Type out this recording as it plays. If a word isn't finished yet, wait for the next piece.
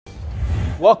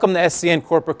Welcome to SCN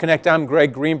Corporate Connect. I'm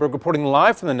Greg Greenberg, reporting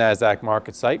live from the NASDAQ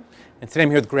market site. And today I'm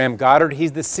here with Graham Goddard.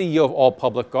 He's the CEO of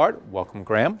AllPublicArt. Welcome,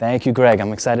 Graham. Thank you, Greg.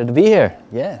 I'm excited to be here.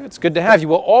 Yeah. It's good to have you.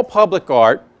 Well,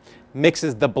 AllPublicArt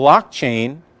mixes the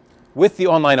blockchain with the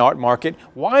online art market.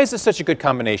 Why is this such a good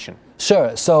combination?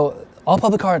 Sure. So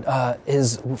AllPublicArt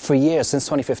is, for years, since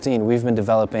 2015, we've been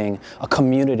developing a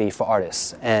community for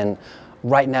artists. And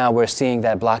right now we're seeing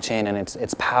that blockchain and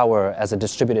its power as a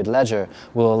distributed ledger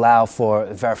will allow for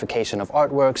verification of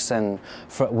artworks and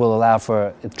will allow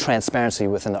for transparency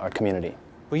within the art community.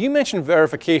 Well, you mentioned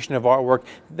verification of artwork.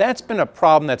 That's been a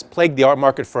problem that's plagued the art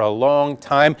market for a long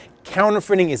time.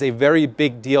 Counterfeiting is a very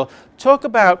big deal. Talk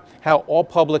about how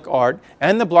AllPublicArt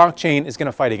and the blockchain is going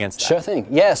to fight against that. Sure thing.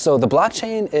 Yeah, so the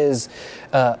blockchain is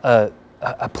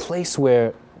a place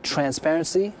where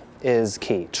transparency is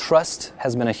key. Trust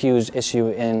has been a huge issue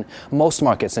in most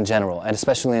markets in general, and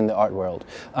especially in the art world.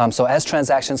 So as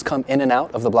transactions come in and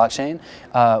out of the blockchain,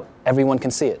 everyone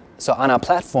can see it. So on our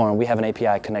platform, we have an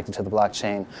API connected to the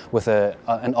blockchain with an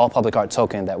AllPublicArt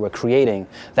token that we're creating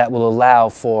that will allow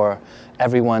for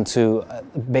everyone to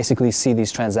basically see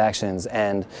these transactions.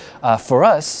 And for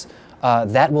us,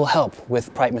 that will help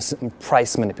with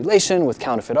price manipulation, with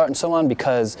counterfeit art and so on,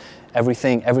 because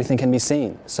everything can be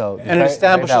seen. So and it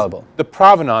establishes the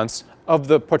provenance of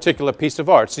the particular piece of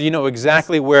art, so you know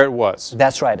exactly where it was.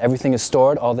 That's right. Everything is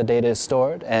stored, all the data is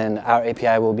stored, and our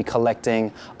API will be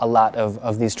collecting a lot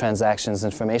of these transactions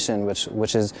information,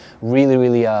 which is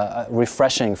really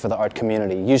refreshing for the art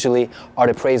community. Usually art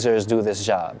appraisers do this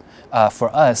job.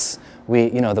 For us,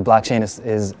 the blockchain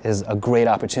is a great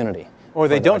opportunity. Or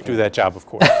they don't do that job, of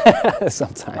course.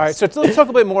 Sometimes. All right, so let's talk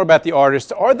a bit more about the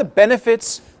artists. Are the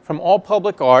benefits from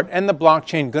AllPublicArt and the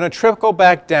blockchain going to trickle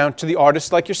back down to the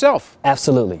artists like yourself?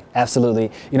 Absolutely,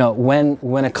 absolutely. You know,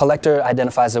 when a collector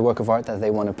identifies a work of art that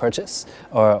they want to purchase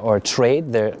or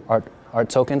trade their art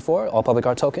token for,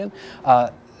 AllPublicArt token,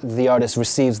 the artist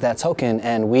receives that token,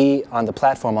 and we on the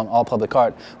platform on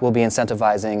AllPublicArt will be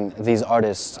incentivizing these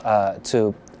artists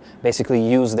to basically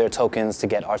use their tokens to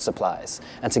get art supplies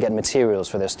and to get materials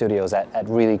for their studios at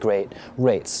really great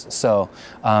rates. So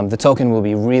the token will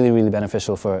be really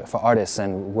beneficial for artists,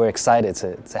 and we're excited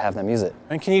to have them use it.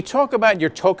 And can you talk about your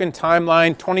token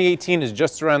timeline? 2018 is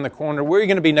just around the corner. Where are you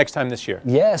going to be next time this year?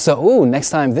 Yeah, so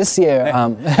next time this year.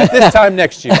 At this time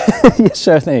next year. Yeah,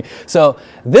 sure thing. So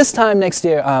this time next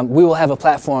year, we will have a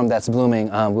platform that's blooming.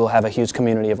 We'll have a huge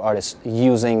community of artists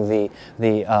using the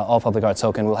AllPublicArt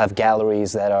token. We'll have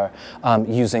galleries that are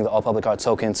using the AllPublicArt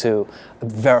token to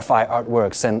verify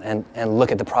artworks and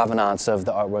look at the provenance of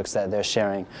the artworks that they're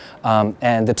sharing.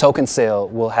 And the token sale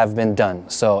will have been done.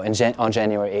 So on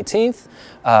January 18th,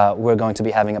 we're going to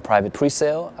be having a private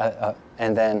pre-sale.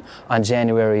 And then on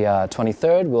January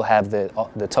 23rd, we'll have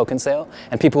the token sale.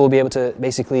 And people will be able to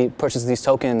basically purchase these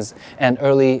tokens. And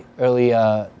early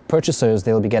purchasers,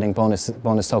 they'll be getting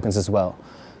bonus tokens as well.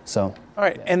 So. All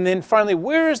right, and then finally,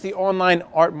 where is the online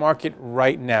art market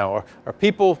right now? Are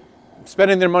people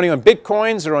spending their money on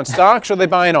bitcoins or on stocks, or are they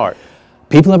buying art?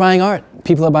 People are buying art.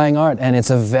 People are buying art, and it's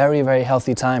a very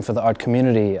healthy time for the art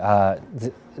community.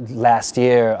 Last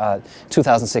year,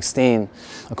 2016,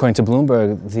 according to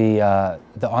Bloomberg,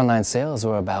 the online sales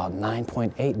were about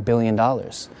 $9.8 billion.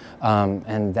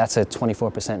 And that's a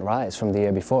 24% rise from the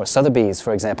year before. Sotheby's,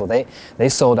 for example, they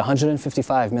sold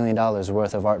 $155 million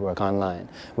worth of artwork online,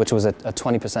 which was a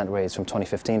 20% raise from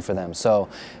 2015 for them. So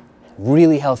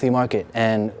really healthy market.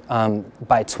 And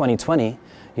by 2020,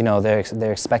 you know,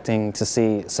 they're expecting to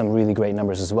see some really great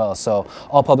numbers as well. So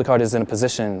AllPublicArt is in a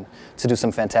position to do some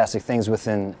fantastic things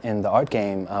in the art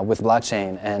game with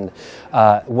blockchain. And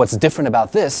what's different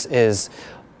about this is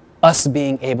us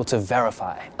being able to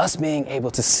verify, us being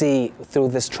able to see through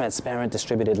this transparent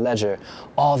distributed ledger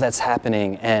all that's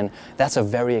happening, and that's a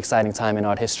very exciting time in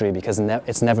art history because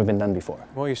it's never been done before.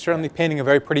 Well, you're certainly painting a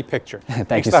very pretty picture.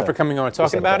 Thanks a lot for coming on and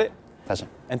talking about it. Pleasure.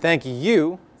 And thank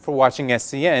you for watching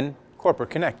SCN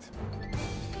Corporate Connect.